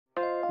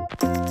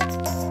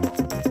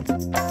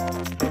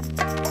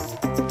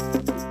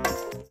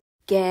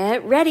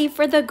Get ready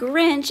for the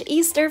Grinch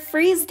Easter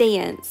Freeze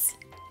Dance.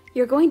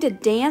 You're going to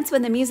dance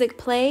when the music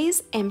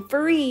plays and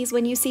freeze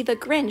when you see the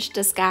Grinch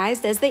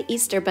disguised as the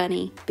Easter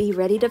Bunny. Be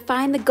ready to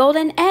find the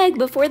golden egg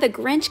before the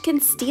Grinch can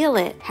steal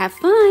it. Have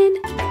fun!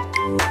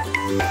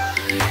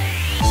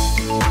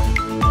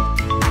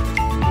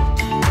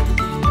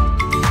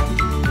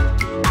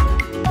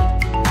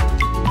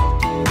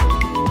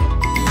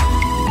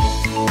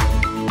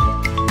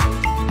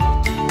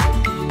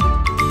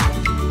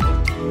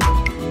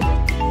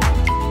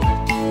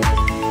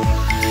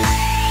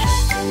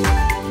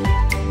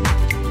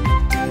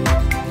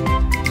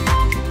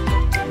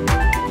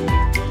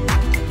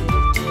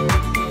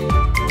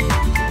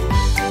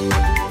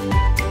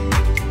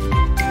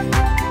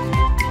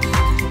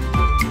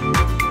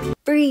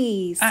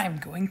 Freeze! I'm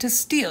going to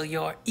steal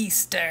your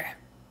Easter.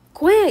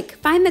 Quick!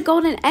 Find the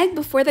golden egg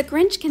before the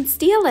Grinch can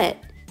steal it.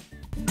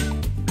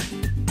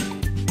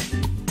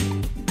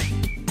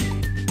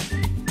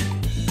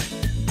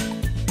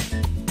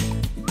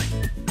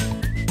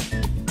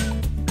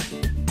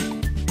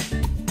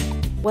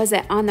 Was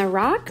it on the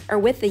rock or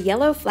with the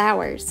yellow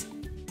flowers?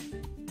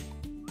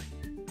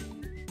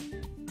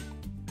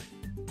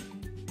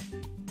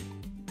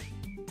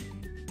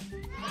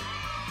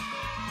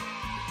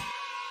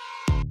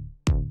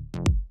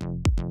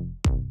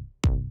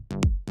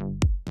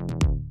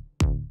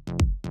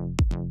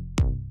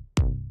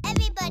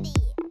 Everybody,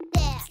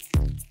 dance.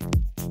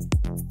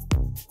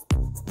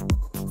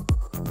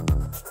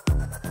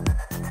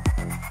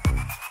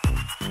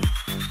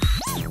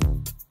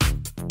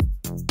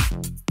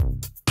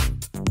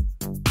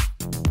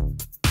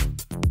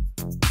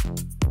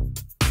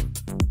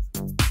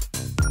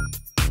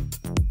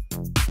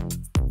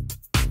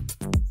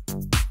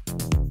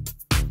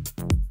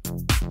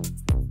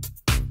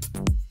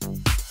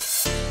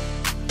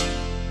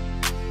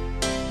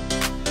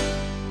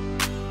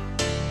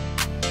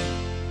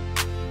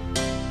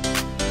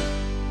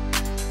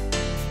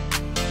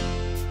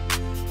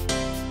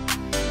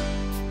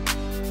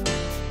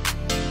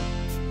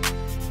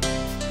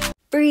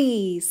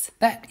 Freeze!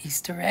 That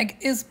Easter egg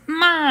is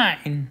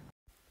mine.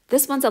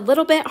 This one's a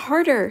little bit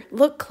harder.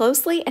 Look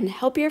closely and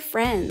help your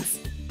friends.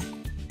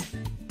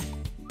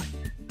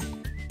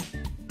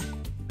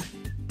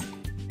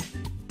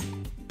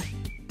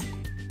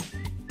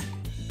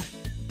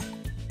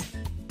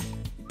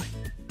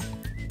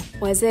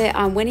 Was it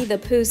on Winnie the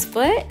Pooh's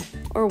foot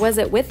or was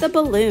it with the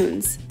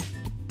balloons?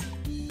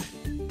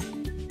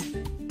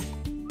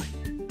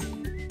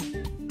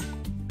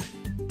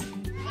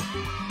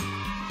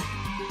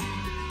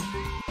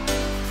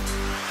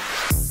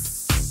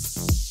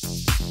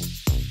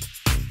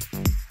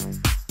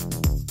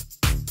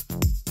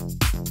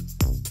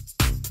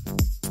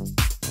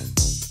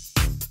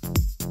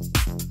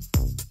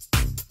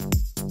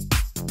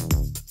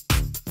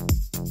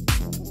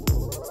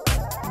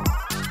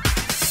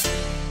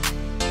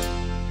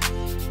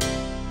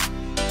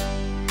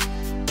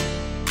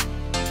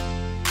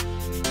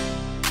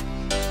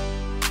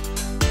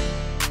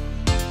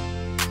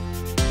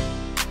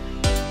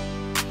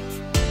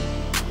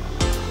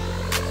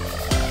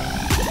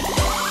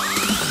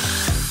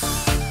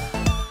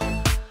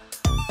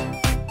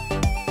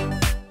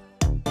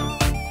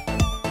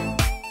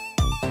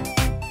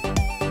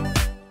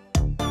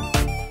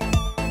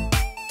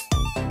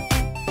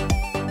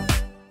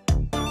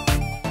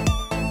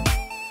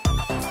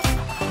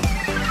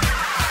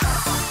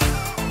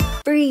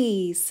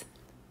 Freeze!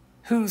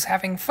 Who's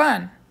having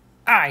fun?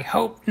 I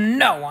hope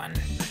no one.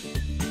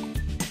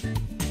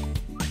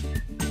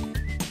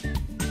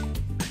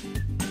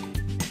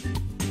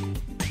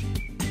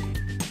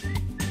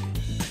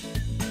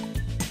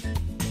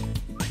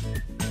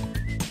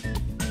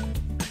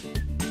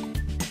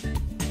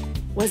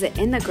 Was it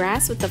in the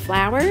grass with the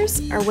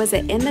flowers or was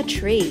it in the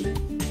tree?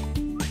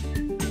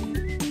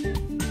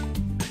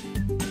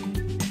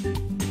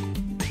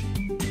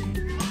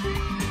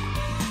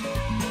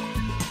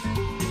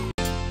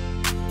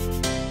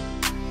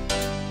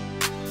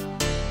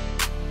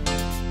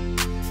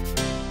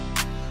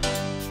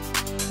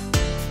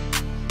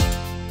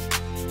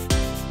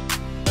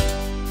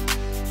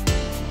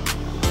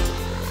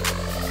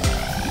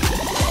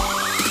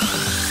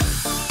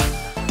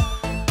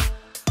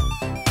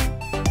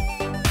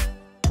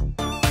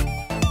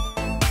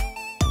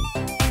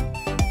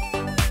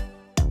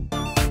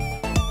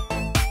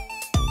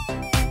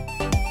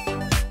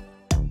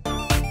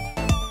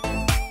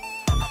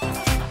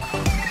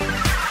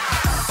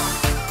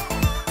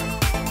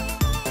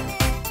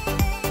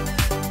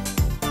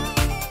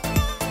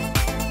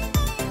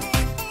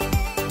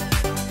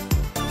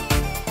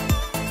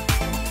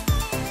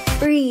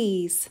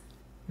 Freeze!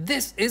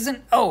 This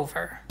isn't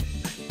over.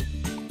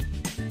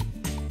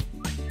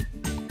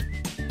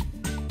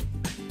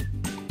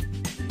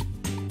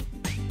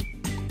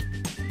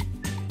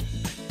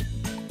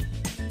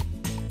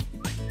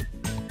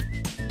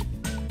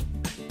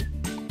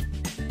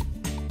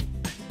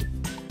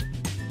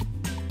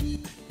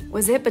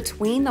 Was it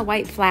between the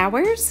white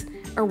flowers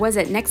Or was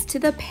it next to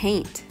the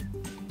paint?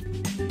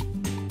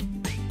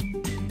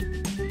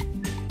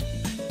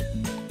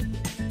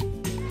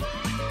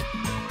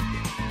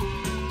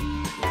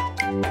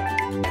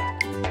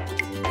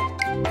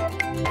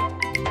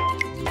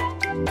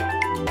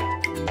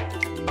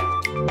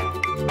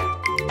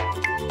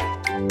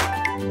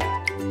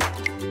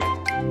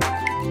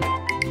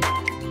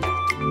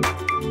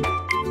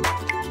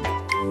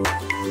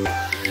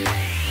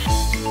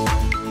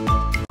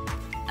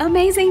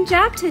 Amazing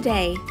job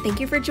today! Thank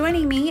you for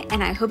joining me,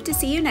 and I hope to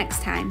see you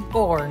next time.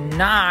 Or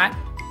not.